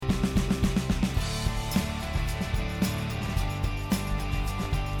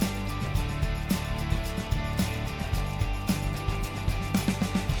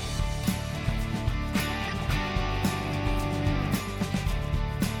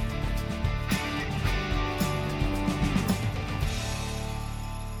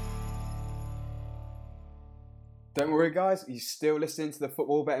Don't worry, guys, you're still listening to the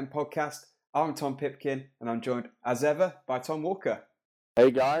Football Betting Podcast. I'm Tom Pipkin, and I'm joined, as ever, by Tom Walker. Hey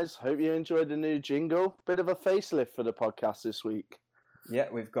guys, hope you enjoyed the new jingle. Bit of a facelift for the podcast this week. Yeah,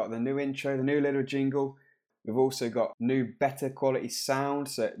 we've got the new intro, the new little jingle. We've also got new, better quality sound,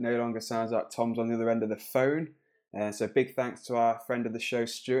 so it no longer sounds like Tom's on the other end of the phone. So big thanks to our friend of the show,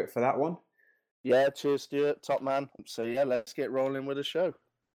 Stuart, for that one. Yeah, cheers, Stuart, top man. So yeah, let's get rolling with the show.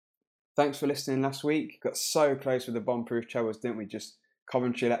 Thanks for listening last week. Got so close with the bomb-proof trebles, didn't we? Just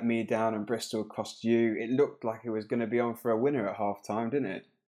Coventry let me down and Bristol cost you. It looked like it was going to be on for a winner at half-time, didn't it?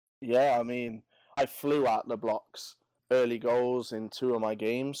 Yeah, I mean, I flew out the blocks. Early goals in two of my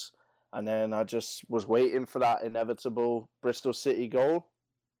games. And then I just was waiting for that inevitable Bristol City goal.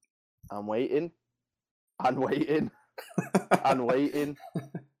 I'm waiting. And waiting. And waiting.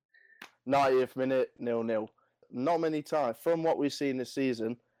 90th minute, 0-0. Not many times. From what we've seen this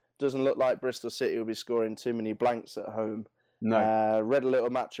season, doesn't look like Bristol City will be scoring too many blanks at home. No. Read a little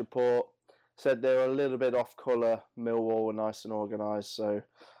match report. Said they were a little bit off colour. Millwall were nice and organised. So,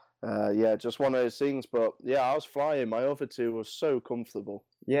 just one of those things. But, yeah, I was flying. My other two were so comfortable.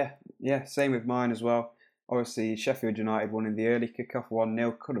 Yeah, same with mine as well. Obviously, Sheffield United won in the early kickoff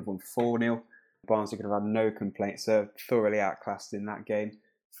 1-0. Could have won 4-0. Barnsley could have had no complaints. They're thoroughly outclassed in that game.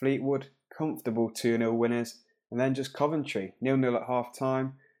 Fleetwood, comfortable 2-0 winners. And then just Coventry, 0-0 at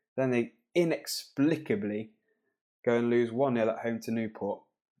half-time. Then they inexplicably go and lose 1-0 at home to Newport.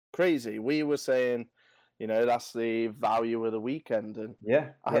 Crazy. We were saying, that's the value of the weekend. And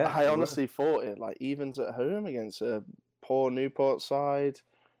I honestly thought it, like, evens at home against a poor Newport side.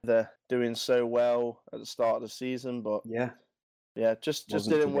 They're doing so well at the start of the season, but just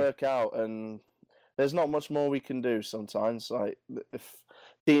didn't work out. And there's not much more we can do sometimes. Like, if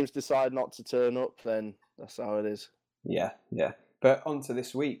teams decide not to turn up, then that's how it is. Yeah. But on to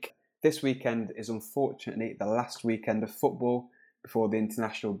this week. This weekend is unfortunately the last weekend of football before the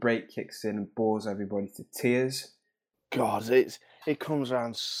international break kicks in and bores everybody to tears. God, it comes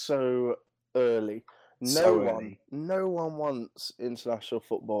around so early. No one wants international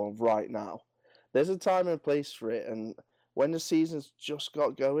football right now. There's a time and place for it, and when the season's just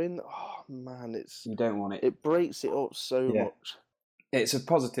got going, oh man, you don't want it. It breaks it up so much. It's a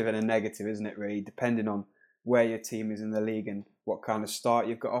positive and a negative, isn't it, really, depending on where your team is in the league and what kind of start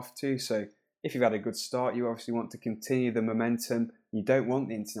you've got off to. So if you've had a good start, you obviously want to continue the momentum. You don't want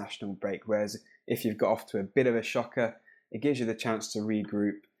the international break, whereas if you've got off to a bit of a shocker, it gives you the chance to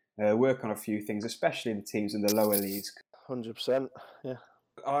regroup, work on a few things, especially the teams in the lower leagues. 100%, yeah.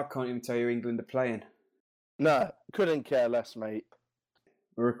 I can't even tell you England are playing. No, couldn't care less, mate.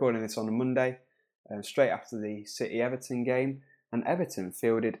 We're recording this on a Monday, straight after the City-Everton game. And Everton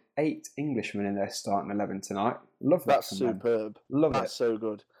fielded 8 Englishmen in their starting 11 tonight. Love that. That's superb. That's so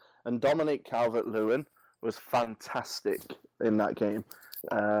good. And Dominic Calvert-Lewin was fantastic in that game.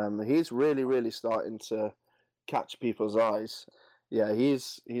 He's really, really starting to catch people's eyes. Yeah,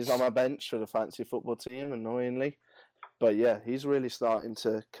 he's on my bench for the fantasy football team, annoyingly. But yeah, he's really starting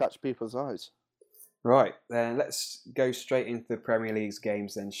to catch people's eyes. Right, then let's go straight into the Premier League's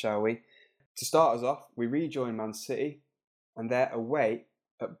games then, shall we? To start us off, we rejoin Man City. And they're away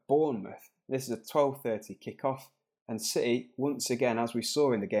at Bournemouth. This is a 12:30 kickoff. And City, once again, as we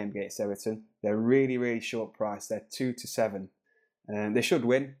saw in the game against Everton, they're really, really short price. They're 2-7. They should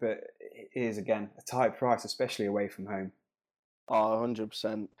win, but it is, again, a tight price, especially away from home. Oh,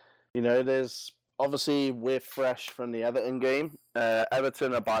 100%. There's obviously we're fresh from the Everton game.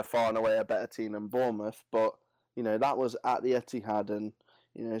 Everton are by far and away a better team than Bournemouth. But, that was at the Etihad and,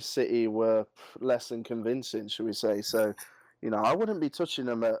 City were less than convincing, should we say. So, I wouldn't be touching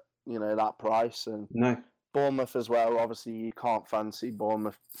them at, that price. And no. Bournemouth as well, obviously you can't fancy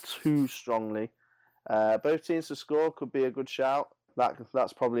Bournemouth too strongly. Both teams to score could be a good shout.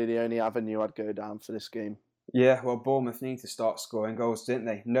 That's probably the only avenue I'd go down for this game. Yeah, well, Bournemouth need to start scoring goals, didn't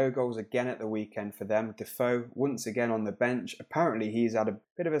they? No goals again at the weekend for them. Defoe, once again on the bench. Apparently he's had a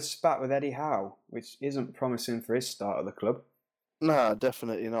bit of a spat with Eddie Howe, which isn't promising for his start at the club. No,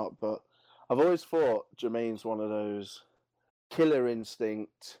 definitely not. But I've always thought Jermaine's one of those killer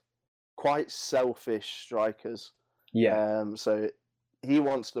instinct, quite selfish strikers. Yeah. So he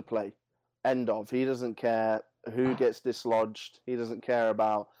wants to play. End of. He doesn't care who gets dislodged. He doesn't care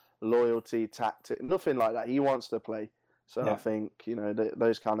about loyalty, tactic, nothing like that. He wants to play. So I think,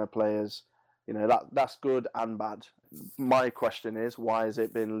 those kind of players, that's good and bad. My question is, why has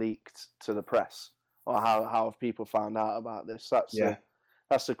it been leaked to the press? Or how have people found out about this?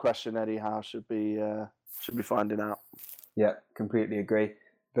 That's the question Eddie Howe should be finding out. Yeah, completely agree.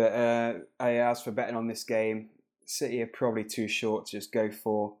 But as for betting on this game, City are probably too short to just go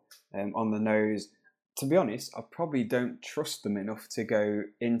for on the nose. To be honest, I probably don't trust them enough to go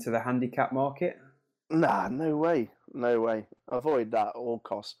into the handicap market. Nah, no way. No way. Avoid that at all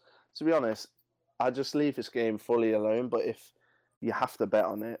costs. To be honest, I just leave this game fully alone, but if you have to bet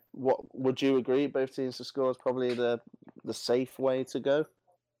on it, what would you agree? Both teams to score is probably the safe way to go.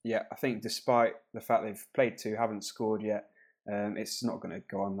 Yeah, I think despite the fact they've played two, haven't scored yet, it's not going to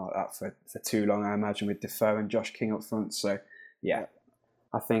go on like that for too long, I imagine, with Defoe and Josh King up front. So, yeah.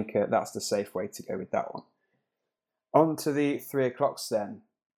 I think that's the safe way to go with that one. On to the 3 o'clocks then.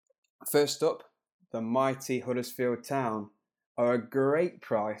 First up, the mighty Huddersfield Town are a great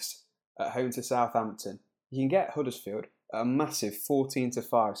price at home to Southampton. You can get Huddersfield at a massive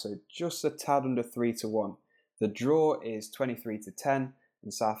 14-5, so just a tad under 3-1. The draw is 23-10,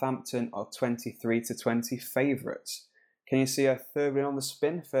 and Southampton are 23-20 favourites. Can you see a third win on the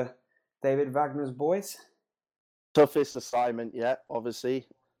spin for David Wagner's boys? Toughest assignment yet, obviously.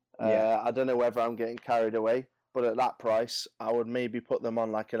 Yeah. I don't know whether I'm getting carried away, but at that price, I would maybe put them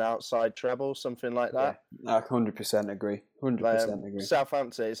on like an outside treble, something like that. Yeah, I 100% agree. 100% agree.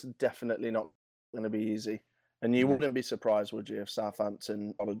 Southampton is definitely not going to be easy. And you wouldn't be surprised, would you, if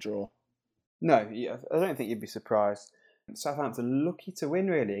Southampton got a draw? No, I don't think you'd be surprised. Southampton lucky to win,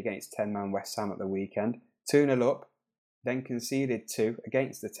 really, against 10-man West Ham at the weekend. 2-0 up, then conceded 2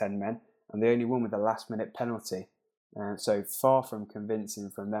 against the 10 men, and they only won with a last-minute penalty. So far from convincing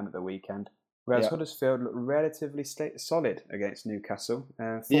from them at the weekend. Whereas Huddersfield looked relatively solid against Newcastle.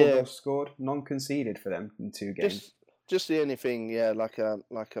 4 goals scored, none conceded for them in 2 games. Just the only thing, like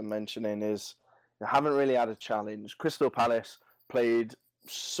I'm mentioning, is they haven't really had a challenge. Crystal Palace played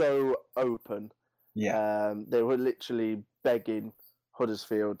so open. Yeah. They were literally begging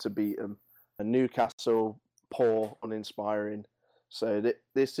Huddersfield to beat them. And Newcastle, poor, uninspiring. So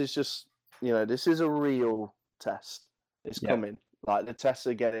this is just, this is a real test. It's coming. Like, the tests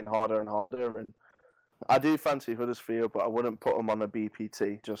are getting harder and harder. And I do fancy Huddersfield, but I wouldn't put them on a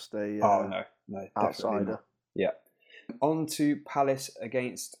BPT, just a no, outsider. Yeah. On to Palace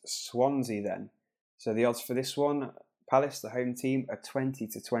against Swansea then. So the odds for this one, Palace, the home team, are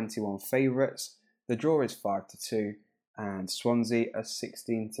 20-21 favourites. The draw is 5-2, and Swansea are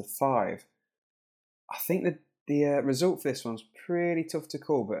 16-5. I think that the result for this one's pretty tough to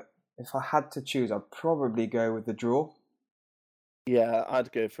call, but if I had to choose, I'd probably go with the draw. Yeah,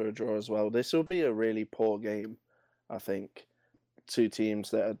 I'd go for a draw as well. This will be a really poor game, I think. 2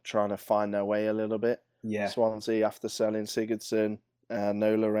 teams that are trying to find their way a little bit. Yeah. Swansea after selling Sigurdsson,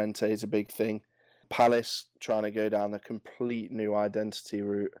 no Llorente is a big thing. Palace trying to go down a complete new identity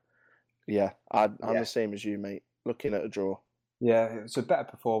route. Yeah, I'm the same as you, mate. Looking at a draw. Yeah, it was a better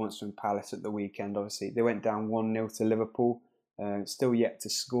performance from Palace at the weekend, obviously. They went down 1-0 to Liverpool. Still yet to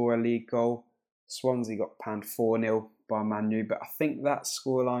score a league goal. Swansea got panned 4-0 by Man U, but I think that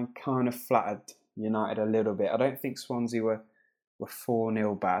scoreline kind of flattered United a little bit. I don't think Swansea were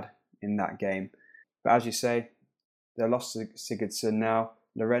 4-0 bad in that game. But as you say, they lost Sigurdsson now.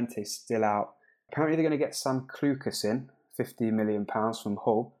 Llorente's still out. Apparently they're going to get Sam Clucas in, £50 million from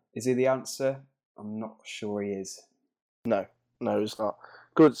Hull. Is he the answer? I'm not sure he is. No, he's not.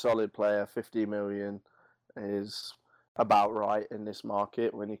 Good, solid player. 50 million is about right in this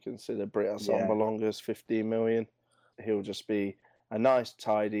market when you consider Britt Assombalonga's 15 million. He'll just be a nice,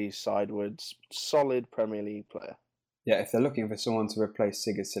 tidy, sidewards, solid Premier League player. Yeah, if they're looking for someone to replace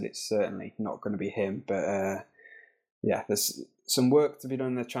Sigurdsson, it's certainly not going to be him. But there's some work to be done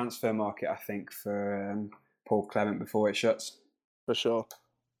in the transfer market, I think, for Paul Clement before it shuts. For sure.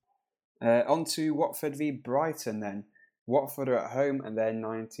 On to Watford v Brighton then. Watford are at home and they're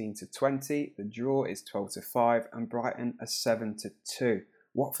 19-20. The draw is 12-5 and Brighton are 7-2.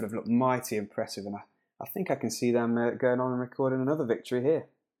 Watford have looked mighty impressive, and I think I can see them going on and recording another victory here.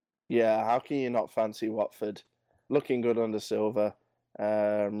 Yeah, how can you not fancy Watford? Looking good under Silva.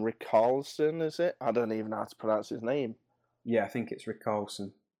 Richarlison, is it? I don't even know how to pronounce his name. Yeah, I think it's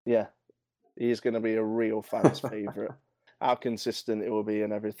Richarlison. Yeah, he's going to be a real fan's favourite. How consistent it will be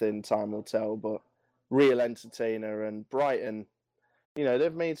and everything, time will tell, but real entertainer. And Brighton,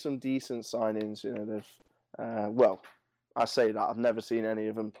 they've made some decent signings. I say that, I've never seen any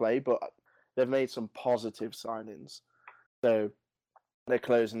of them play, but they've made some positive signings. So they're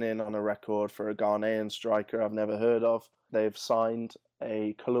closing in on a record for a Ghanaian striker I've never heard of. They've signed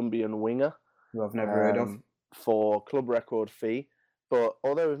a Colombian winger, who I've never heard of, for club record fee. But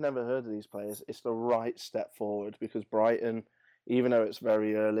although we've never heard of these players, it's the right step forward because Brighton, even though it's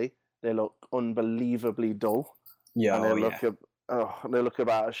very early, they look unbelievably dull. Yeah, and they look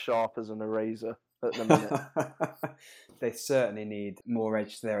about as sharp as an eraser at the minute. They certainly need more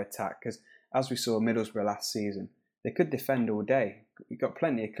edge to their attack because, as we saw Middlesbrough last season, they could defend all day. We've got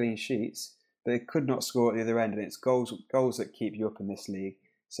plenty of clean sheets, but they could not score at the other end, and it's goals that keep you up in this league.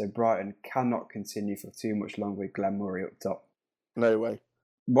 So Brighton cannot continue for too much longer with Glenn Murray up top. No way.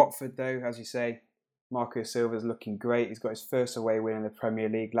 Watford, though, as you say, Marco Silva's looking great. He's got his first away win in the Premier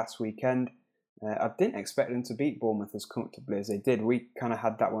League last weekend. I didn't expect them to beat Bournemouth as comfortably as they did. We kind of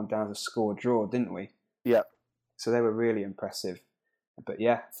had that one down as a score draw, didn't we? Yeah. So they were really impressive. But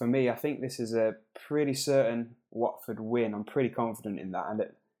yeah, for me, I think this is a pretty certain Watford win. I'm pretty confident in that. And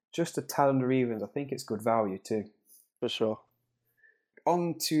just a calendar evens, I think it's good value too. For sure.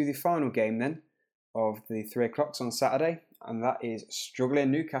 On to the final game then of the 3 o'clocks on Saturday. And that is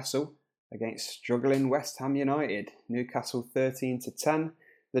struggling Newcastle against struggling West Ham United. Newcastle 13-10,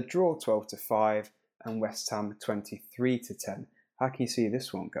 the draw 12-5, and West Ham 23-10. How can you see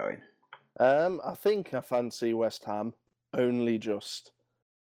this one going? I think I fancy West Ham only just.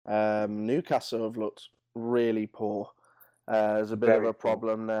 Newcastle have looked really poor. There's a bit of a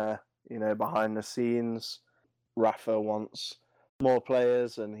problem there, behind the scenes. Rafa wants more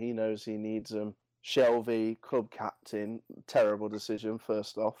players and he knows he needs them. Shelvey, club captain, terrible decision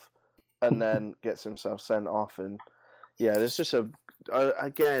first off, and then gets himself sent off. And yeah, there's just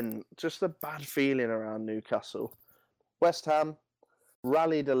just a bad feeling around Newcastle. West Ham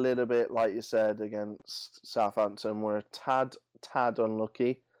rallied a little bit, like you said, against Southampton. Were a tad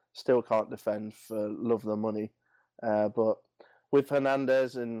unlucky. Still can't defend for love the money. But with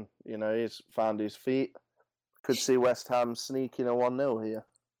Hernandez and, he's found his feet, could see West Ham sneaking a 1-0 here.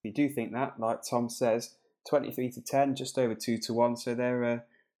 You do think that, like Tom says, 23-10, just over 2-1. So they're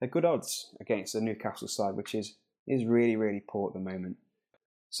good odds against the Newcastle side, which is really, really poor at the moment.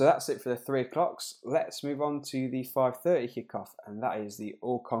 So that's it for the 3 o'clocks. Let's move on to the 5:30 kickoff, and that is the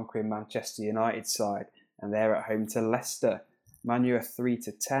all-conquering Manchester United side, and they're at home to Leicester. Man U are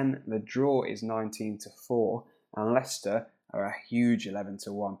 3-10. The draw is 19-4, and Leicester are a huge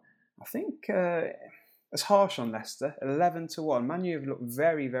 11-1. I think it's harsh on Leicester. 11-1. Man U have looked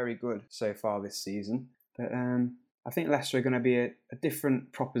very, very good so far this season, but I think Leicester are going to be a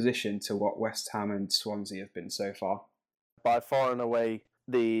different proposition to what West Ham and Swansea have been so far. By far and away,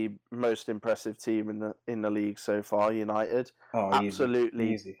 the most impressive team in the league so far, United.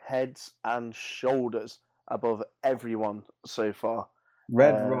 Absolutely easy. Heads and shoulders above everyone so far.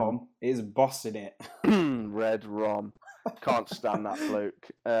 Red Rom is bossing it. Red Rom. Can't stand that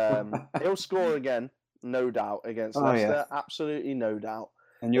bloke. He'll score again, no doubt, against Leicester. Yeah. Absolutely no doubt.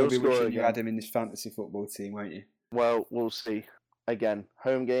 And you'll be wishing you had him in this fantasy football team, won't you? Well, we'll see. Again,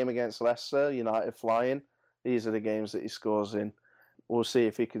 home game against Leicester, United flying. These are the games that he scores in. We'll see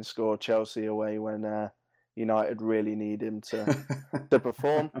if he can score Chelsea away when United really need him to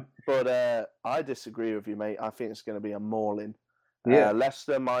perform. But I disagree with you, mate. I think it's going to be a mauling. Yeah.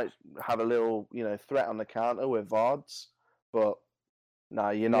 Leicester might have a little, threat on the counter with Vards, but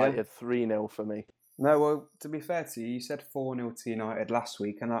United 3-0 for me. No, well, to be fair to you, you said 4-0 to United last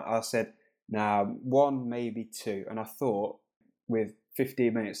week, and I said, 1, maybe 2, and I thought with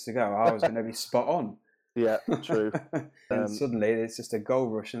 15 minutes to go, I was going to be spot on. Yeah, true. And suddenly it's just a goal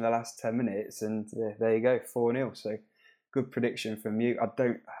rush in the last 10 minutes, and there you go, 4-0. So good prediction from you. I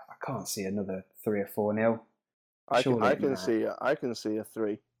can't see another 3 or 4-0. I can see a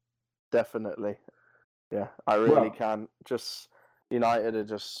 3, definitely. Yeah, I really can. Just United are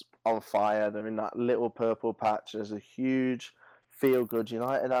just on fire. They're in that little purple patch. There's a huge feel-good.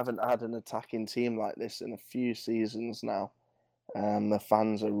 United haven't had an attacking team like this in a few seasons now. The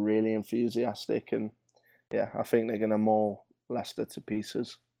fans are really enthusiastic, and yeah, I think they're going to maul Leicester to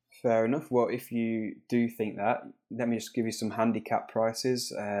pieces. Fair enough. Well, if you do think that, let me just give you some handicap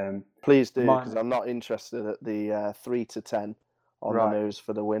prices. Please do, because I'm not interested at the 3-10 on the nose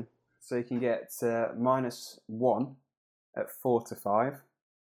for the win. So you can get -1 at 4-5,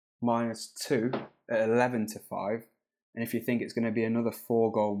 -2 at 11-5, and if you think it's going to be another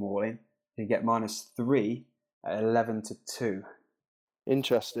 4-goal mauling, you get -3 at 11-2.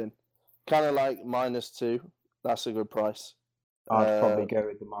 Interesting. Kind of like -2. That's a good price. I'd probably go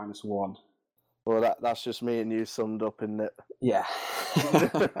with the -1. Well, that's just me and you summed up, isn't it? Yeah.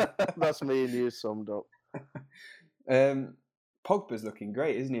 That's me and you summed up. Pogba's looking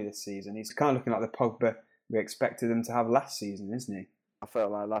great, isn't he, this season? He's kind of looking like the Pogba we expected him to have last season, isn't he? I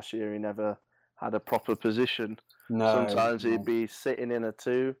felt like last year he never had a proper position. No. Sometimes he'd be sitting in a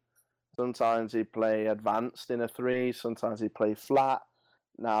 2. Sometimes he'd play advanced in a 3. Sometimes he'd play flat.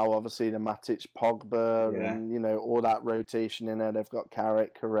 Now, obviously, the Matic, Pogba, and, all that rotation in there. They've got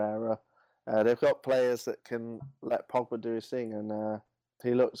Carrick, Herrera. They've got players that can let Pogba do his thing, and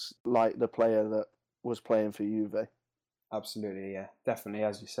he looks like the player that was playing for Juve. Absolutely, yeah. Definitely,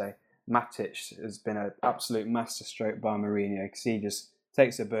 as you say. Matic has been an absolute masterstroke by Mourinho, because he just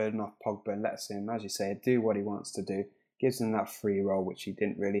takes the burden off Pogba and lets him, as you say, do what he wants to do. Gives him that free role, which he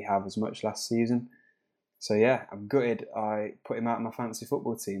didn't really have as much last season. So yeah, I'm gutted I put him out of my fantasy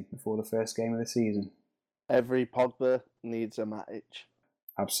football team before the first game of the season. Every Pogba needs a Matic.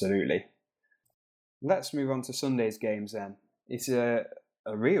 Absolutely. Let's move on to Sunday's games then. It's a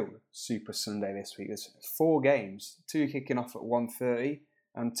real Super Sunday this week. There's 4 games, 2 kicking off at 1:30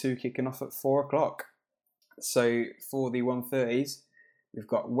 and 2 kicking off at 4 o'clock. So for the 1:30s, we've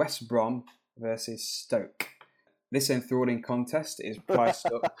got West Brom versus Stoke. This enthralling contest is priced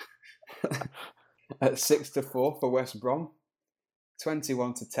up at 6-4 for West Brom,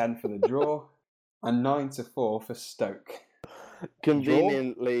 21-10 for the draw, and 9-4 for Stoke.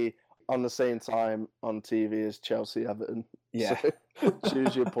 Conveniently on the same time on TV as Chelsea Everton. Yeah. So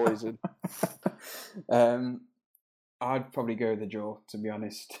choose your poison. I'd probably go with the draw, to be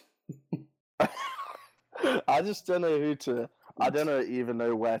honest. I just don't know I don't even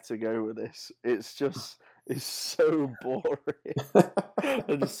know where to go with this. It's so boring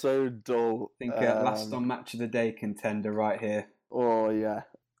and so dull. I think last on Match of the Day contender right here. Oh, yeah.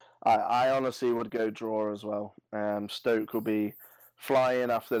 I honestly would go draw as well. Stoke will be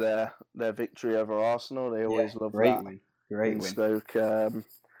flying after their victory over Arsenal. They always love that. Great win. Stoke.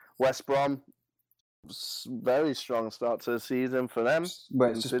 West Brom, very strong start to the season for them.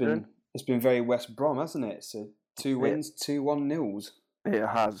 Well, it's been very West Brom, hasn't it? So 2 wins, 2-1 nils. It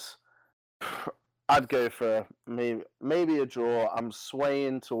has. I'd go for maybe a draw. I'm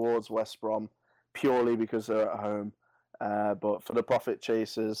swaying towards West Brom purely because they're at home. But for the profit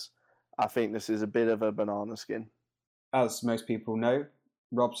chasers, I think this is a bit of a banana skin. As most people know,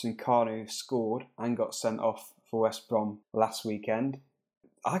 Robson Kanu scored and got sent off for West Brom last weekend.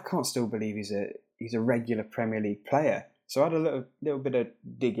 I can't still believe he's a regular Premier League player. So I had a little bit of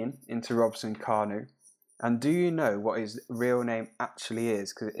digging into Robson Kanu. And do you know what his real name actually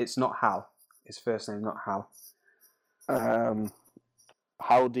is? Because it's not Hal. His first name's not Hal.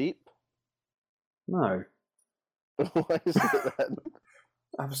 How deep? No. What is it then?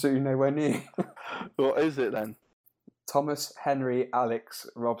 Absolutely nowhere near. What is it then? Thomas Henry Alex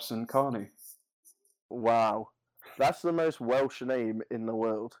Robson Kanu. Wow. That's the most Welsh name in the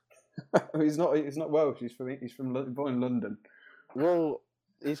world. He's not Welsh. He's born in London. Well,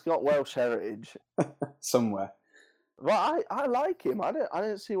 he's got Welsh heritage. Somewhere. Well, I like him. I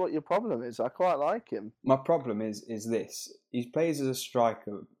don't see what your problem is. I quite like him. My problem is this. He plays as a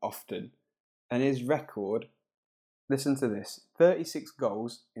striker often, and his record, listen to this, 36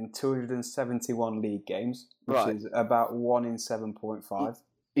 goals in 271 league games, which is about 1 in 7.5.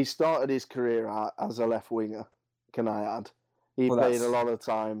 He started his career out as a left winger, can I add? He played a lot of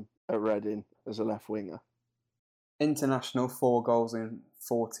time at Reading as a left winger. International, 4 goals in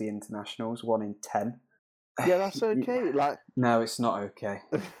 40 internationals, 1 in 10. Yeah, that's okay. No, it's not okay.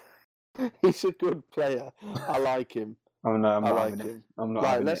 He's a good player. I like him. Oh no, I'm not like having him. it. I'm not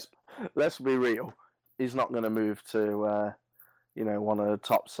having it. Let's be real. He's not going to move to one of the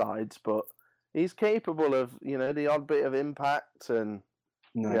top sides, but he's capable of the odd bit of impact and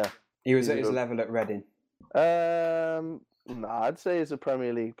he was at his level at Reading. No, I'd say he's a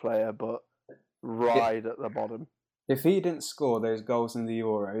Premier League player, but at the bottom. If he didn't score those goals in the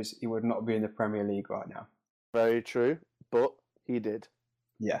Euros, he would not be in the Premier League right now. Very true, but he did.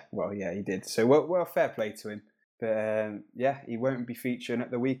 Yeah, he did. So, well, fair play to him. But, he won't be featuring at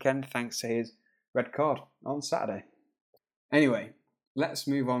the weekend thanks to his red card on Saturday. Anyway, let's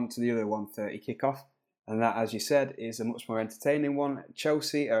move on to the other 1:30 kickoff. And that, as you said, is a much more entertaining one.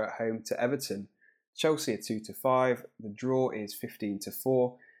 Chelsea are at home to Everton. Chelsea are 2-5. The draw is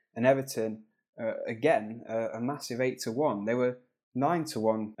 15-4. And Everton, again, a massive 8-1. They were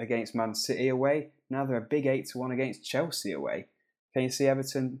 9-1 against Man City away. Now they're a big 8-1 against Chelsea away. Can you see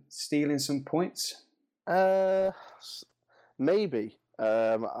Everton stealing some points? Maybe.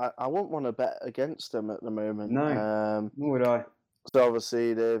 I wouldn't want to bet against them at the moment. No, nor would I. So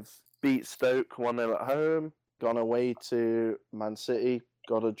obviously they've beat Stoke 1-0 at home, gone away to Man City,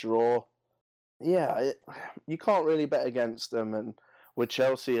 got a draw. Yeah, you can't really bet against them. And with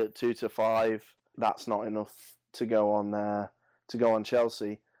Chelsea at 2-5, that's not enough to go on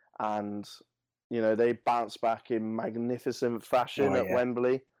Chelsea. And they bounced back in magnificent fashion at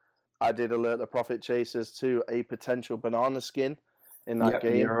Wembley. I did alert the profit chasers to a potential banana skin in that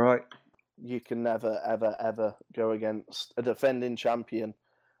game. You're right. You can never, ever, ever go against a defending champion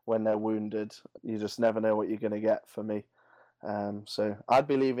when they're wounded. You just never know what you're going to get for me. So I'd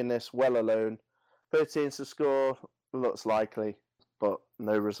be leaving this well alone. 13 to score looks likely, but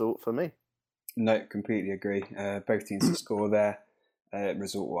no result for me. No, completely agree. Both teams to score there.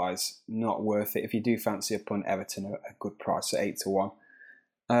 Result-wise, not worth it. If you do fancy a punt, Everton are a good price at 8-1.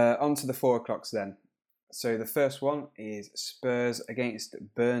 On to the 4 o'clocks then. So the first one is Spurs against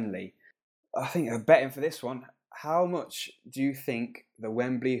Burnley. I think I'm betting for this one. How much do you think the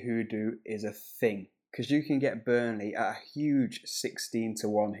Wembley hoodoo is a thing? Because you can get Burnley at a huge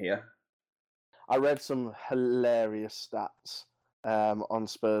 16-1 here. I read some hilarious stats on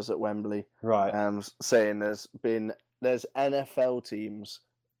Spurs at Wembley. Right. Saying there's NFL teams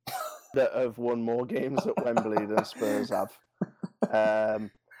that have won more games at Wembley than Spurs have.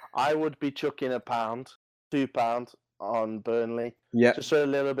 I would be chucking £1, £2 on Burnley. Yeah. Just for a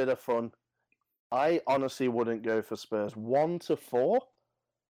little bit of fun. I honestly wouldn't go for Spurs. 1-4?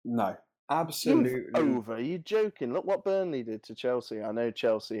 No. Absolutely. Over. Are you joking? Look what Burnley did to Chelsea. I know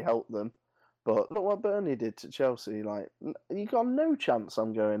Chelsea helped them, but look what Burnley did to Chelsea. Like, you got no chance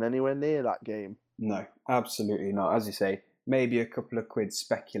I'm going anywhere near that game. No, absolutely not. As you say, maybe a couple of quid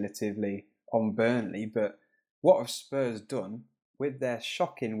speculatively on Burnley, but what have Spurs done with their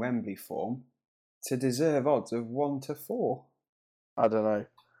shocking Wembley form to deserve odds of 1-4? I don't know.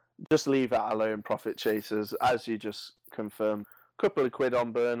 Just leave that alone, profit chasers, as you just confirmed. Couple of quid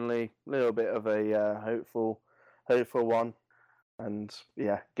on Burnley, a little bit of a hopeful one, and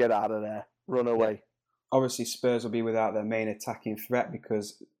yeah, get out of there, run away. Yeah. Obviously, Spurs will be without their main attacking threat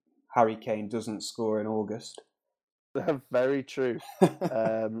because Harry Kane doesn't score in August. Very true.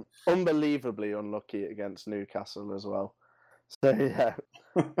 Unbelievably unlucky against Newcastle as well. So yeah,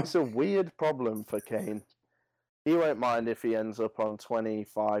 it's a weird problem for Kane. He won't mind if he ends up on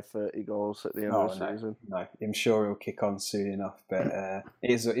 25, 30 goals at the end of the season. No, I'm sure he'll kick on soon enough. But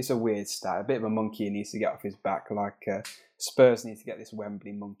it's a weird stat. A bit of a monkey he needs to get off his back. Like Spurs need to get this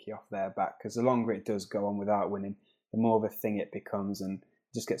Wembley monkey off their back because the longer it does go on without winning, the more of a thing it becomes and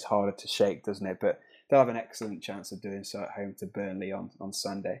it just gets harder to shake, doesn't it? But they'll have an excellent chance of doing so at home to Burnley on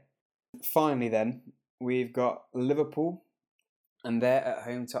Sunday. Finally then, we've got Liverpool. And they're at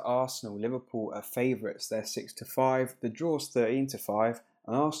home to Arsenal. Liverpool are favourites. They're 6-5. The draw's 13-5,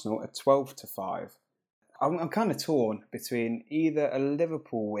 and Arsenal are 12-5. I'm kind of torn between either a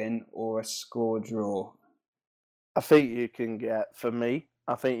Liverpool win or a score draw. I think you can get, for me,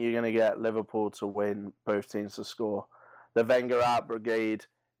 I think you're going to get Liverpool to win, both teams to score. The Wenger out brigade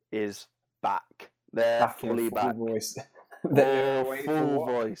is back. They're fully back. Voice. Full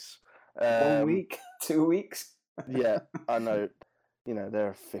voice. 1 week, 2 weeks. Yeah, I know. You know, they're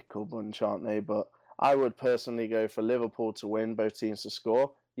a fickle bunch, aren't they? But I would personally go for Liverpool to win, both teams to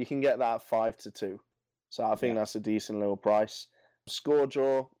score. You can get that 5-2. So I think that's a decent little price. Score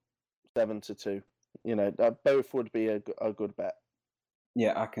draw, 7-2. You know, both would be a good bet.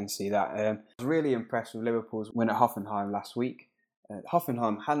 Yeah, I can see that. I was really impressed with Liverpool's win at Hoffenheim last week.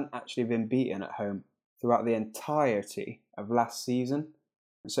 Hoffenheim hadn't actually been beaten at home throughout the entirety of last season.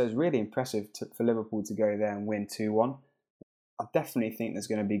 So it's really impressive for Liverpool to go there and win 2-1. I definitely think there's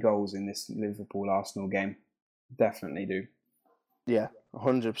going to be goals in this Liverpool-Arsenal game. Definitely do. Yeah,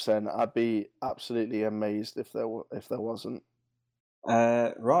 100%. I'd be absolutely amazed if there wasn't.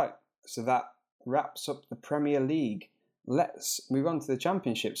 Right, so that wraps up the Premier League. Let's move on to the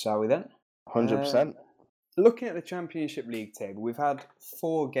Championship, shall we then? 100%. Looking at the Championship League table, we've had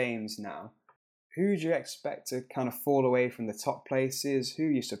 4 games now. Who do you expect to kind of fall away from the top places? Who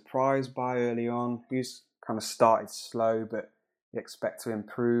are you surprised by early on? Who's kind of started slow but you expect to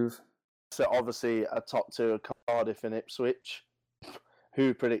improve? So obviously a top 2 are Cardiff and Ipswich.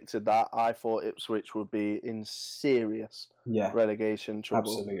 Who predicted that? I thought Ipswich would be in serious relegation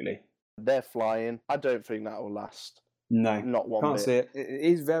trouble. Absolutely. They're flying. I don't think that will last. No. Not one Can't bit. see it. It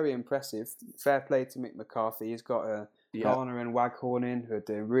is very impressive. Fair play to Mick McCarthy. He's got Garner and Waghorn in who are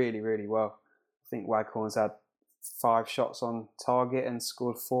doing really, really well. I think Waghorn's had 5 shots on target and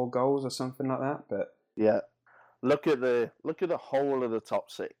scored 4 goals or something like that. But yeah. Look at the whole of the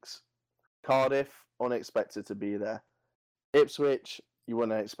top 6. Cardiff, unexpected to be there. Ipswich, you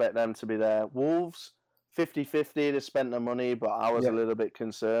wouldn't expect them to be there. Wolves, 50-50, they spent their money, but I was a little bit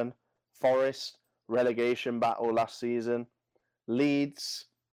concerned. Forest, relegation battle last season. Leeds,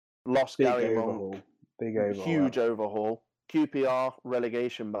 lost Gary Monk. Big overhaul. Huge overhaul. QPR,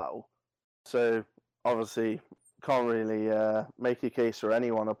 relegation battle. So, obviously, can't really make a case for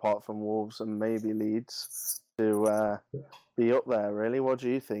anyone apart from Wolves and maybe Leeds to be up there, really. What do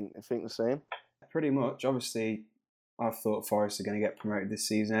you think? You think the same? Pretty much. Obviously, I thought Forest are going to get promoted this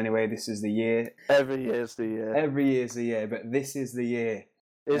season anyway. This is the year. Every year's the year. Every year's the year, but this is the year.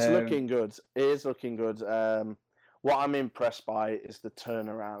 It's looking good. It is looking good. What I'm impressed by is the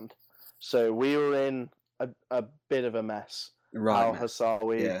turnaround. So we were in a bit of a mess. Right. Al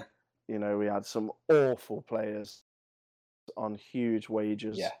Hassawi, you know, we had some awful players on huge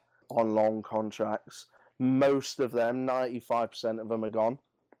wages, on long contracts. Most of them, 95% of them are gone.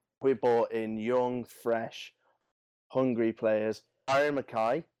 We bought in young, fresh, hungry players. Aaron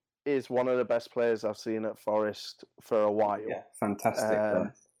Mackay is one of the best players I've seen at Forest for a while. Yeah, fantastic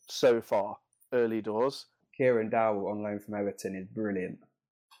player. So far, early doors. Kieran Dowell on loan from Everton is brilliant.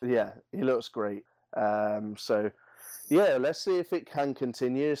 Yeah, he looks great. So, yeah, let's see if it can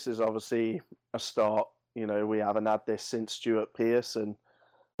continue. This is obviously a start. You know, we haven't had this since Stuart Pearce, and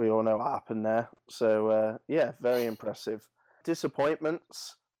we all know what happened there. So, yeah, very impressive.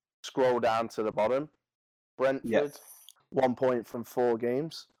 Disappointments, scroll down to the bottom. Brentford, 1 point from 4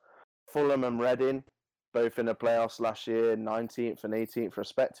 games. Fulham and Reading, both in the playoffs last year, 19th and 18th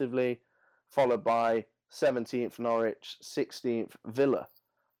respectively, followed by 17th Norwich, 16th Villa,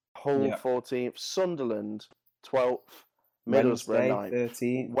 Hull 14th, Sunderland 12th, Middlesbrough 9th,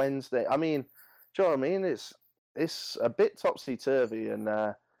 13th. Wednesday. I mean, do you know what I mean? It's a bit topsy-turvy, and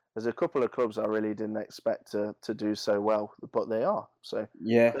there's a couple of clubs I really didn't expect to do so well, but they are. So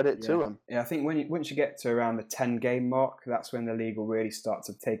credit to them. Yeah, I think once you get to around the 10-game mark, that's when the league will really start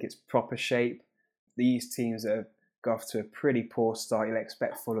to take its proper shape. These teams that have got off to a pretty poor start, you'll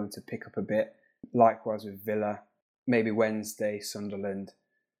expect Fulham to pick up a bit. Likewise with Villa, maybe Wednesday, Sunderland.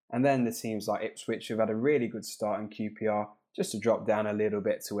 And then the teams like Ipswich have had a really good start in QPR, just to drop down a little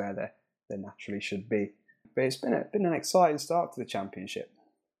bit to where they naturally should be. But it's been an exciting start to the Championship.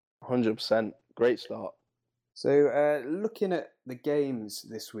 100%. Great start. So looking at the games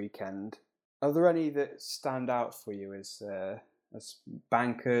this weekend, are there any that stand out for you as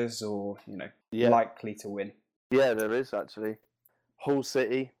bankers or, likely to win? Yeah, there is actually. Hull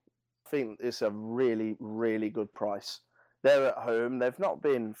City, I think it's a really, really good price. They're at home. They've not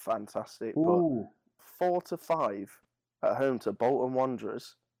been fantastic, but 4-5 at home to Bolton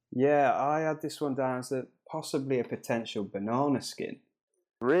Wanderers. Yeah, I had this one down as possibly a potential banana skin.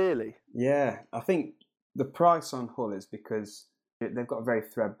 Really? Yeah, I think the price on Hull is because they've got a very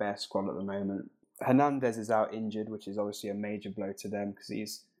threadbare squad at the moment. Hernandez is out injured, which is obviously a major blow to them because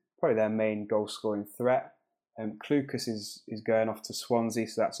he's probably their main goal-scoring threat. Klukas is going off to Swansea,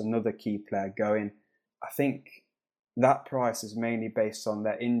 so that's another key player going. I think that price is mainly based on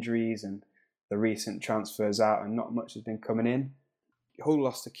their injuries and the recent transfers out, and not much has been coming in. Hull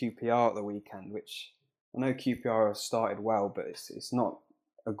lost to QPR at the weekend, which I know QPR have started well, but it's not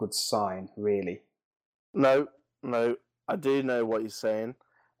a good sign, really. No, I do know what you're saying,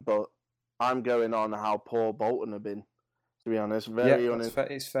 but I'm going on how poor Bolton have been, to be honest.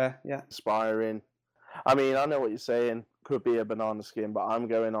 It's fair, yeah. Inspiring. I mean, I know what you're saying. Could be a banana skin, but I'm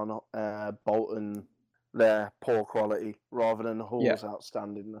going on Bolton, their poor quality, rather than Hull's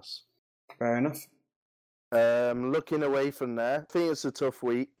outstandingness. Fair enough. Looking away from there, I think it's a tough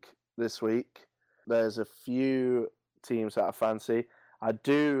week this week. There's a few teams that I fancy. I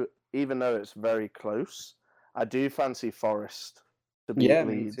do, even though it's very close, I do fancy Forest to beat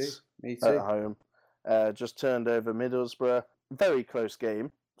Leeds me too. at home. Just turned over Middlesbrough. Very close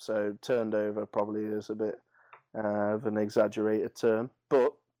game. So turned over probably is a bit of an exaggerated term,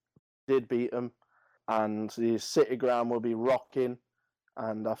 but did beat them. And the City ground will be rocking.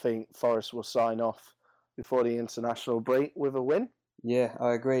 And I think Forest will sign off before the international break with a win. Yeah,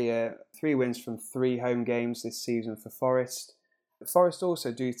 I agree. 3 wins from 3 home games this season for Forest. Forest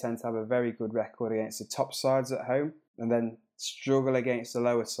also do tend to have a very good record against the top sides at home and then struggle against the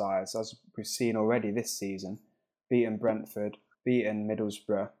lower sides, as we've seen already this season. Beaten Brentford, beaten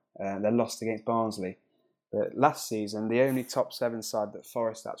Middlesbrough, they lost against Barnsley. But last season, the only top 7 side that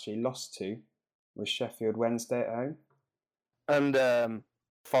Forest actually lost to was Sheffield Wednesday at home. And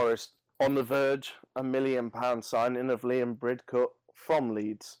Forest on the verge, £1 million signing of Liam Bridcut from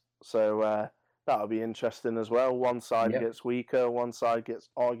Leeds. So that'll be interesting as well. One side gets weaker, one side gets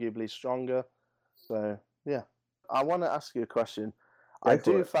arguably stronger. So, yeah. I want to ask you a question. I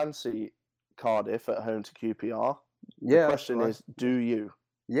do fancy Cardiff at home to QPR. The question is, do you?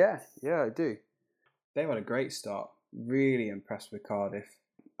 Yeah, I do. They've had a great start. Really impressed with Cardiff.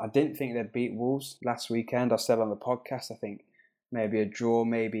 I didn't think they'd beat Wolves last weekend. I said on the podcast, I think maybe a draw,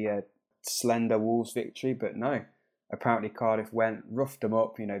 maybe a slender Wolves victory, but no. Apparently Cardiff went, roughed them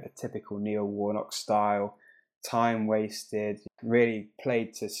up, the typical Neil Warnock style, time wasted, really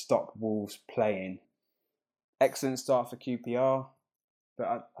played to stop Wolves playing. Excellent start for QPR,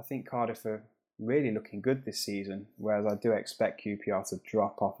 but I think Cardiff are really looking good this season, whereas I do expect QPR to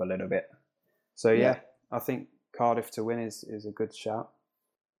drop off a little bit. So yeah, I think Cardiff to win is a good shout.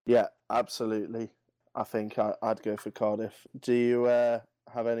 Yeah, absolutely. I think I'd go for Cardiff. Do you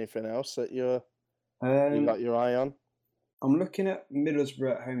have anything else that you got your eye on? I'm looking at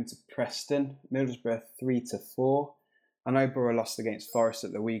Middlesbrough at home to Preston. Middlesbrough 3-4. I know Borough lost against Forest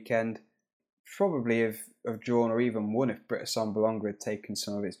at the weekend. probably have drawn or even won if British Sombalonga had taken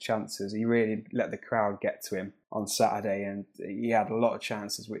some of his chances. He really let the crowd get to him on Saturday, and he had a lot of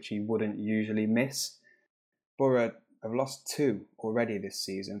chances which he wouldn't usually miss. Borough have lost 2 already this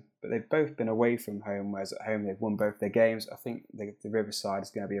season, but they've both been away from home, whereas at home they've won both their games. I think the Riverside is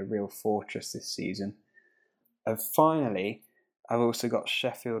going to be a real fortress this season. And finally, I've also got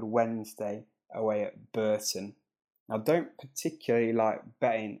Sheffield Wednesday away at Burton. I don't particularly like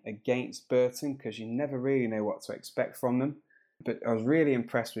betting against Burton because you never really know what to expect from them. But I was really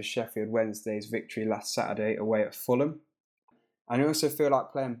impressed with Sheffield Wednesday's victory last Saturday away at Fulham. And I also feel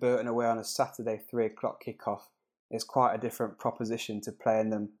like playing Burton away on a Saturday 3 o'clock kickoff is quite a different proposition to playing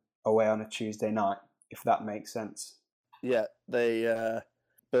them away on a Tuesday night, if that makes sense. Yeah, they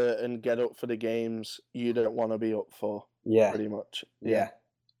Burton get up for the games you don't want to be up for. Yeah. Pretty much. Yeah.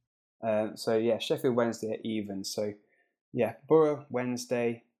 Sheffield Wednesday at even. So, yeah, Borough,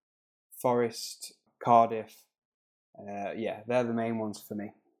 Wednesday, Forest, Cardiff. They're the main ones for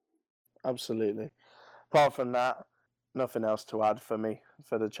me. Absolutely. Apart from that, nothing else to add for me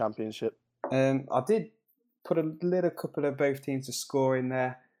for the Championship. I did put a little couple of both teams to score in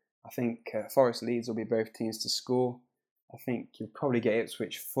there. I think Forest Leeds will be both teams to score. I think you'll probably get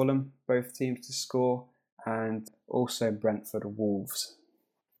Ipswich Fulham, both teams to score, and also Brentford Wolves.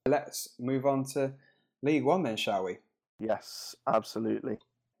 Let's move on to League One then, shall we? Yes, absolutely.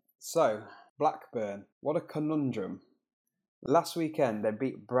 So, Blackburn, what a conundrum. Last weekend they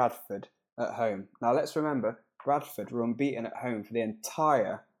beat Bradford at home. Now let's remember, Bradford were unbeaten at home for the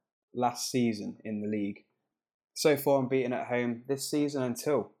entire last season in the league. So far unbeaten at home this season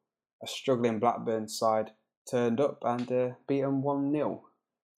until a struggling Blackburn side turned up and beat them 1-0.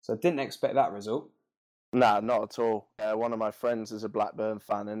 So I didn't expect that result. Nah, not at all. One of my friends is a Blackburn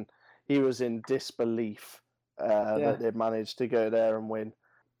fan and he was in disbelief that they'd managed to go there and win.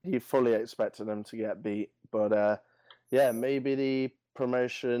 He fully expected them to get beat. But maybe the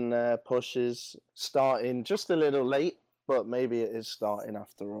promotion push is starting just a little late, but maybe it is starting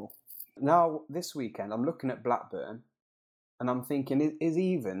after all. Now, this weekend, I'm looking at Blackburn and I'm thinking, is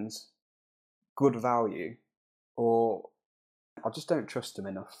evens good value? Or I just don't trust them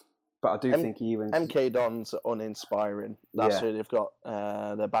enough. But I do think evens... MK Dons are uninspiring. That's who they've got.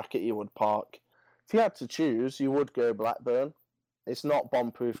 They're back at Ewood Park. If you had to choose, you would go Blackburn. It's not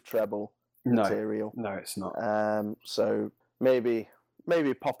bomb-proof treble material. No, it's not. So maybe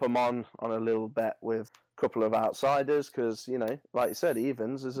pop them on a little bet with a couple of outsiders because, like you said,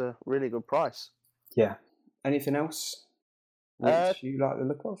 evens is a really good price. Yeah. Anything else which you like the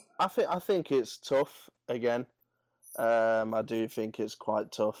look of? I think it's tough again. I do think it's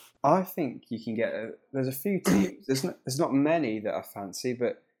quite tough. I think you can get there's a few teams. There's not many that I fancy,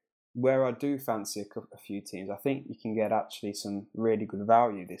 but where I do fancy a few teams, I think you can get actually some really good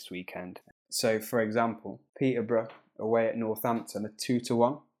value this weekend. So, for example, Peterborough away at Northampton, a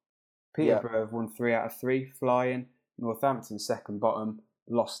 2-1. Peterborough have won 3 out of 3, flying. Northampton second bottom,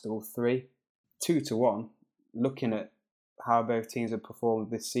 lost all 3. 2-1. Looking at how both teams have performed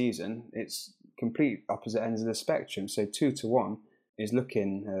this season, it's complete opposite ends of the spectrum. So 2-1 is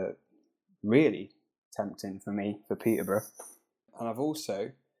looking really tempting for me for Peterborough. And I've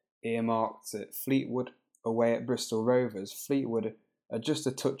also earmarked Fleetwood away at Bristol Rovers. Fleetwood are just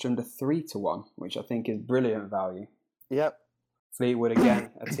a touch under 3-1, which I think is brilliant value. Yep. Fleetwood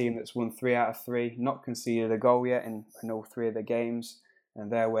again, a team that's won 3 out of 3, not conceded a goal yet in all 3 of their games,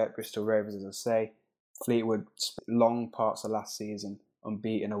 and they're away at Bristol Rovers, as I say. Fleetwood spent long parts of last season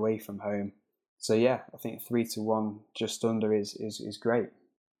unbeaten away from home. So yeah, I think 3-1 just under is great.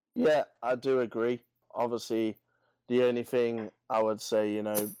 Yeah, I do agree. Obviously, the only thing I would say,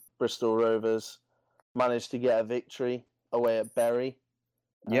 Bristol Rovers managed to get a victory away at Bury.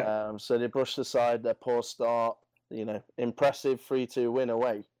 Yeah. So they brushed aside their poor start. Impressive 3-2 win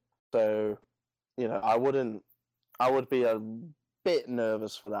away. So, I would be a bit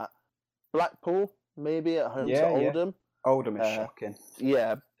nervous for that. Blackpool, maybe at home to Oldham. Yeah. Oldham is shocking.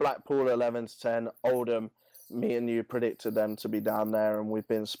 Yeah, Blackpool 11-10. Oldham, me and you predicted them to be down there, and we've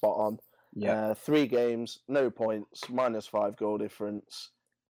been spot on. Yeah. 3 games, no points, -5 goal difference.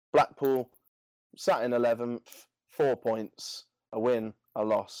 Blackpool sat in 11th, 4 points, a win, a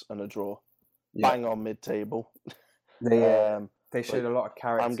loss, and a draw. Yeah. Bang on mid-table. They showed a lot of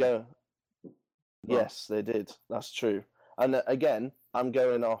character. Yes, they did. That's true. And again, I'm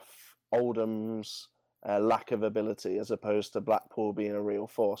going off Oldham's lack of ability as opposed to Blackpool being a real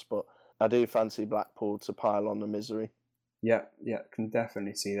force. But I do fancy Blackpool to pile on the misery. Yeah, can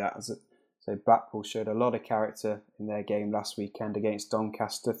definitely see that. So Blackpool showed a lot of character in their game last weekend against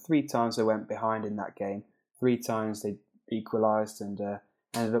Doncaster. 3 times they went behind in that game. 3 times they equalised, and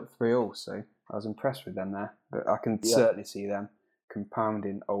ended up 3-3, so I was impressed with them there. But I can Yeah. certainly see them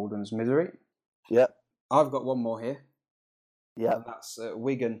compounding Oldham's misery. Yeah. I've got one more here. Yeah. And that's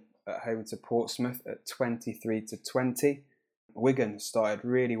Wigan at home to Portsmouth at 23-20. Wigan started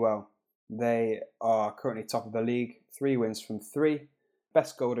really well. They are currently top of the league, 3 wins from 3.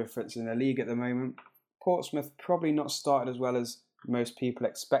 Best goal difference in the league at the moment. Portsmouth probably not started as well as most people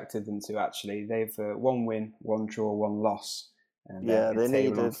expected them to, actually. They've 1 win, 1 draw, 1 loss. And Yeah, they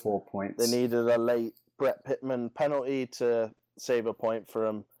table on needed 4 points. They needed a late Brett Pittman penalty to save a point for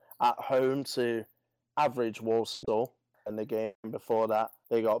them at home to average Walsall. And the game before that,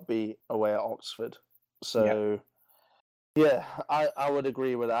 they got beat away at Oxford. So, yeah, I would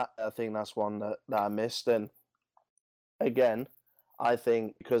agree with that. I think that's one that I missed. And again, I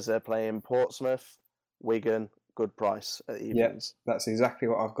think because they're playing Portsmouth, Wigan, good price at evens. Yeah, that's exactly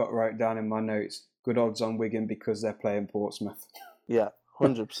what I've got right down in my notes. Good odds on Wigan because they're playing Portsmouth. Yeah,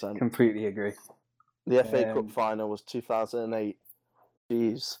 100%. Completely agree. The FA Cup final was 2008.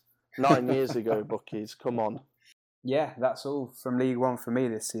 Jeez. 9 years ago, bookies. Come on. Yeah, that's all from League One for me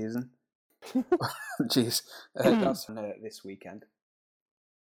this season. Jeez. That's this weekend.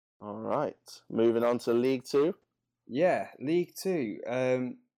 All right. Moving on to League Two. Yeah, League Two.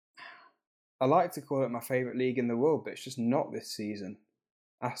 I like to call it my favourite league in the world, but it's just not this season.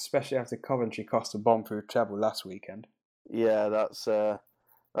 Especially after Coventry cost a bomb through treble last weekend. Yeah, that's a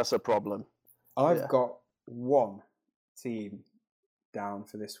problem. I've got one team down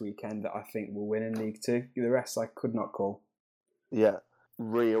for this weekend that I think will win in League Two. The rest I could not call. Yeah,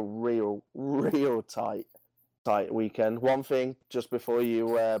 real tight weekend. One thing, just before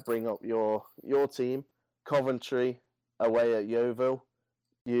you bring up your team, Coventry away at Yeovil.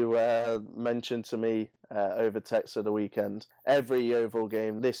 You mentioned to me over text of the weekend, every Yeovil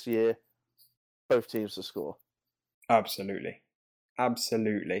game this year, both teams to score. Absolutely.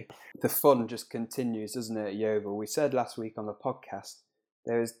 The fun just continues, doesn't it, at Yeovil? We said last week on the podcast,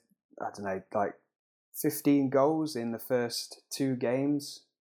 there was, 15 goals in the first 2 games.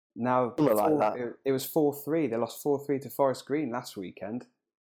 Now, it was 4-3. They lost 4-3 to Forest Green last weekend.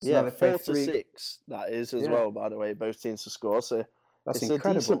 So yeah, 4-6, that is, as well, by the way, both teams to score. So that's it's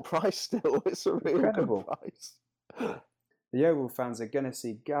incredible. A decent price still. It's a real good price. The Yeovil fans are going to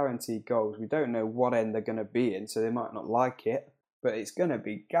see guaranteed goals. We don't know what end they're going to be in, so they might not like it. But it's going to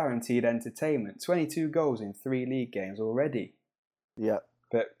be guaranteed entertainment. 22 goals in 3 league games already. Yeah.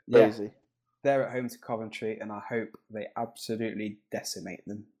 But crazy. They're at home to Coventry, and I hope they absolutely decimate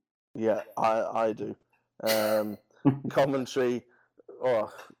them. Yeah, I do. Coventry,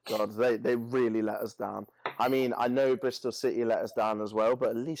 oh God, they really let us down. I mean, I know Bristol City let us down as well, but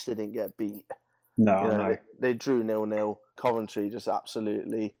at least they didn't get beat. No. They drew 0-0. Coventry just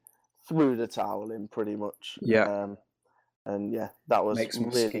absolutely threw the towel in pretty much. Yeah. And yeah, that was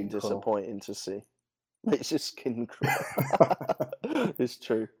really disappointing to see. Makes your skin crawl. It's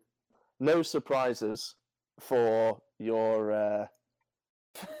true. No surprises for your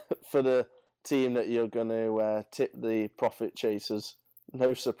for the team that you're going to tip the profit chasers.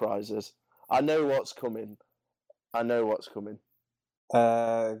 No surprises. I know what's coming. Go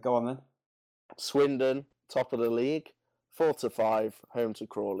on then. Swindon, top of the league, 4-5, home to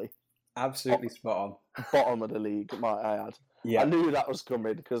Crawley. Absolutely spot on. Bottom of the league, might I add. Yeah. I knew that was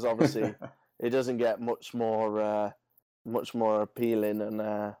coming because obviously it doesn't get much more appealing, and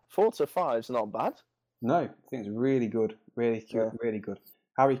 4-5 is not bad. No, I think it's really good, really good.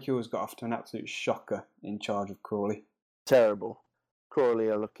 Harry Kewell's got off to an absolute shocker in charge of Crawley. Terrible. Crawley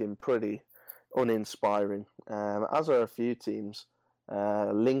are looking pretty uninspiring, as are a few teams.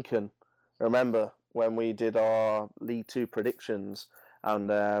 Lincoln, remember when we did our League Two predictions and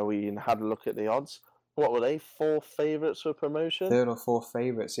we had a look at the odds? What were they? 4 favourites for promotion? 3rd or 4th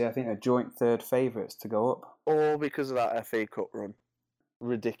favourites, yeah. I think they're joint 3rd favourites to go up. All because of that FA Cup run.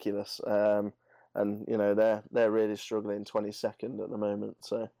 Ridiculous. And, they're really struggling 22nd at the moment.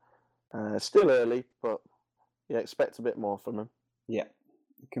 So, still early, but you expect a bit more from them. Yeah,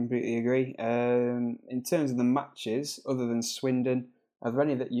 completely agree. In terms of the matches, other than Swindon, are there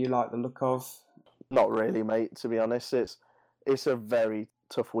any that you like the look of? Not really, mate, to be honest. It's a very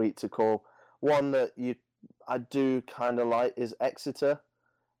tough week to call. One that I do kind of like is Exeter.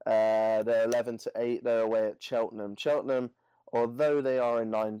 They're 11-8. They're away at Cheltenham. Cheltenham, although they are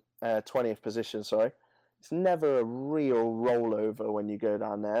in 20th position, it's never a real rollover when you go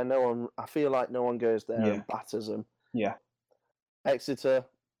down there. I feel like no one goes there and batters them. Yeah. Exeter,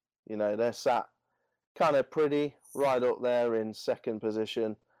 they're sat kind of pretty right up there in 2nd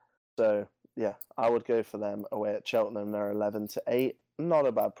position. So, yeah, I would go for them away at Cheltenham. They're 11-8. Not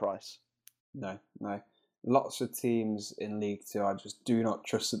a bad price. No. lots of teams in League Two I just do not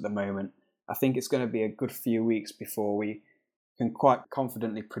trust at the moment. I think it's going to be a good few weeks before we can quite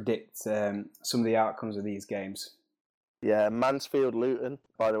confidently predict some of the outcomes of these games. Yeah, Mansfield-Luton,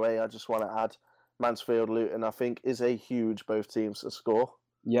 by the way, I just want to add, Mansfield-Luton, I think, is a huge both teams to score.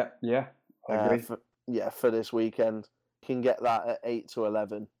 Yeah, I agree. For this weekend. You can get that at 8 to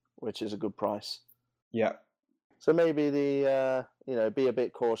 11, which is a good price. Yeah. So maybe be a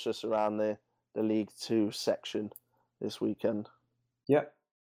bit cautious around the League Two section this weekend. Yeah.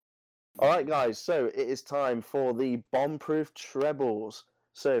 All right, guys. So it is time for the bomb-proof trebles.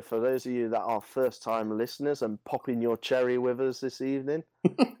 So for those of you that are first-time listeners and popping your cherry with us this evening,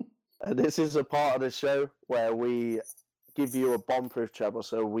 this is a part of the show where we give you a bomb-proof treble.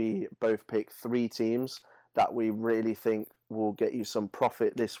 So we both pick 3 teams that we really think will get you some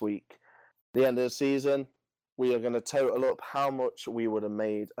profit this week. At the end of the season, we are going to total up how much we would have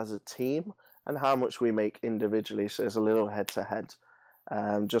made as a team and how much we make individually. So it's a little head-to-head.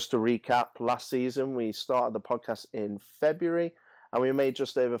 Just to recap, last season we started the podcast in February and we made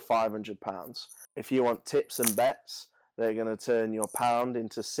just over £500. If you want tips and bets, they're going to turn your pound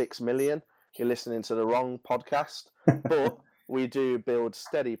into 6 million. You're listening to the wrong podcast, but we do build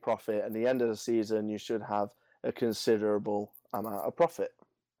steady profit. At the end of the season, you should have a considerable amount of profit.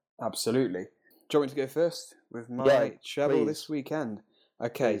 Absolutely. Do you want me to go first with my treble please. this weekend?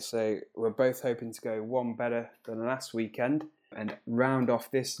 Okay, Please. So we're both hoping to go one better than last weekend and round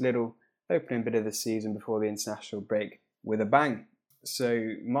off this little opening bit of the season before the international break with a bang.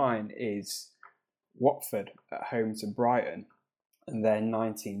 So mine is Watford at home to Brighton, and they're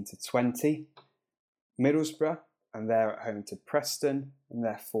 19 to 20. Middlesbrough, and they're at home to Preston, and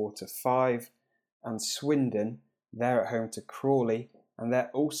they're 4 to 5. And Swindon, they're at home to Crawley, and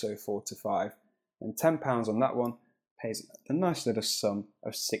they're also 4 to 5. And £10 on that one pays a nice little sum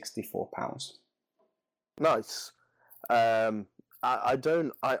of £64. Nice. I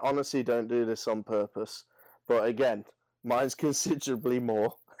honestly don't do this on purpose, but again, mine's considerably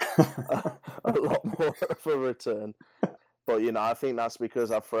more, a lot more of a return. But I think that's because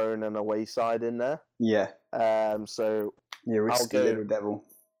I've thrown an away side in there. Yeah. So you're a risky little devil.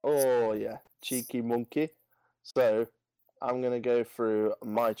 Oh yeah, cheeky monkey. So I'm gonna go through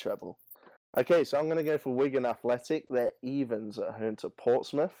my treble. Okay, so I'm gonna go for Wigan Athletic. They're evens at home to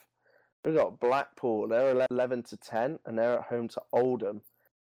Portsmouth. We've got Blackpool. They're 11 to 10, and they're at home to Oldham.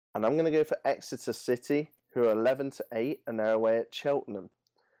 And I'm gonna go for Exeter City, who are 11 to 8, and they're away at Cheltenham.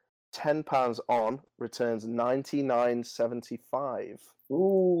 £10 on returns 99.75.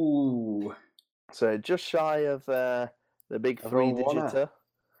 Ooh. So just shy of the big 3-digiter.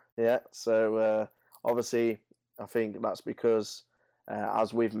 Yeah. So obviously, I think that's because,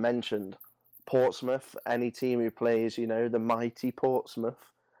 as we've mentioned, Portsmouth. Any team who plays, the mighty Portsmouth,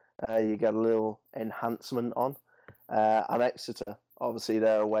 you get a little enhancement on. And Exeter, obviously,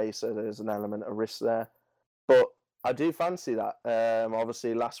 they're away, so there's an element of risk there. But I do fancy that.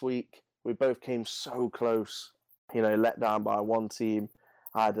 Obviously, last week we both came so close. Let down by one team.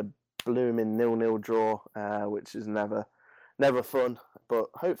 I had a blooming 0-0 draw, which is never fun.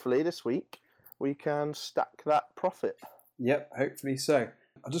 But hopefully this week we can stack that profit. Yep, hopefully so.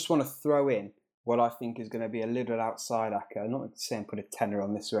 I just want to throw in what I think is going to be a little outside acca. I'm not saying put a tenner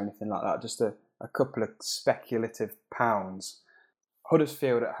on this or anything like that. Just a couple of speculative pounds.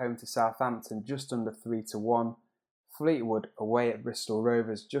 Huddersfield at home to Southampton, just under 3 to 1. Fleetwood away at Bristol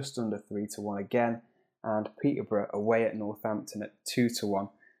Rovers, just under 3 to 1 again. And Peterborough away at Northampton at 2 to 1.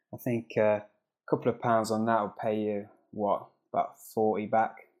 I think a couple of pounds on that will pay you, about 40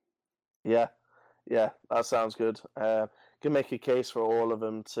 back? Yeah, that sounds good. Can make a case for all of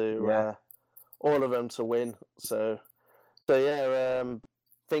them to win. So yeah,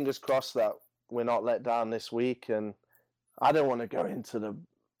 fingers crossed that we're not let down this week. And I don't want to go into the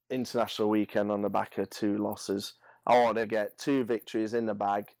international weekend on the back of 2 losses. I want to get 2 victories in the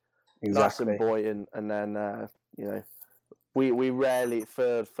bag, Exactly. nice and buoyant, and then we rarely,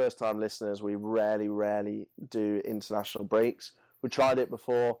 for first time listeners, we rarely do international breaks. We tried it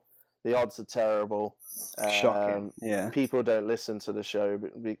before. The odds are terrible. Shocking. Yeah. People don't listen to the show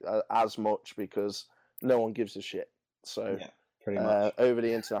as much because no one gives a shit. So yeah, pretty much. Over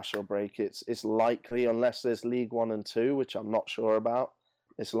the international break, it's likely, unless there's League 1 and 2, which I'm not sure about,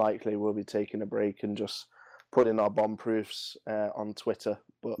 it's likely we'll be taking a break and just putting our bomb proofs on Twitter.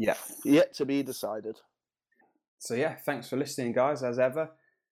 But yet to be decided. So yeah, thanks for listening, guys. As ever,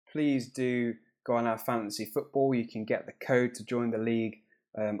 please do go on our fantasy football. You can get the code to join the league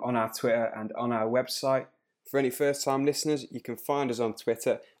on our Twitter and on our website. For any first-time listeners, you can find us on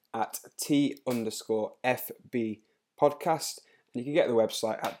Twitter at @T_FB podcast. And you can get the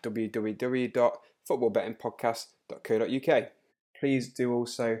website at www.fantasyfootball.com. footballbettingpodcast.co.uk. Please do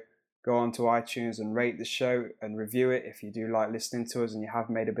also go on to iTunes and rate the show and review it if you do like listening to us and you have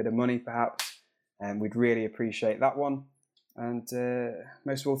made a bit of money perhaps. And we'd really appreciate that one. And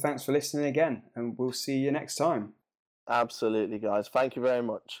most of all, thanks for listening again, and we'll see you next time. Absolutely, guys. Thank you very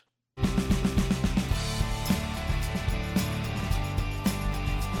much.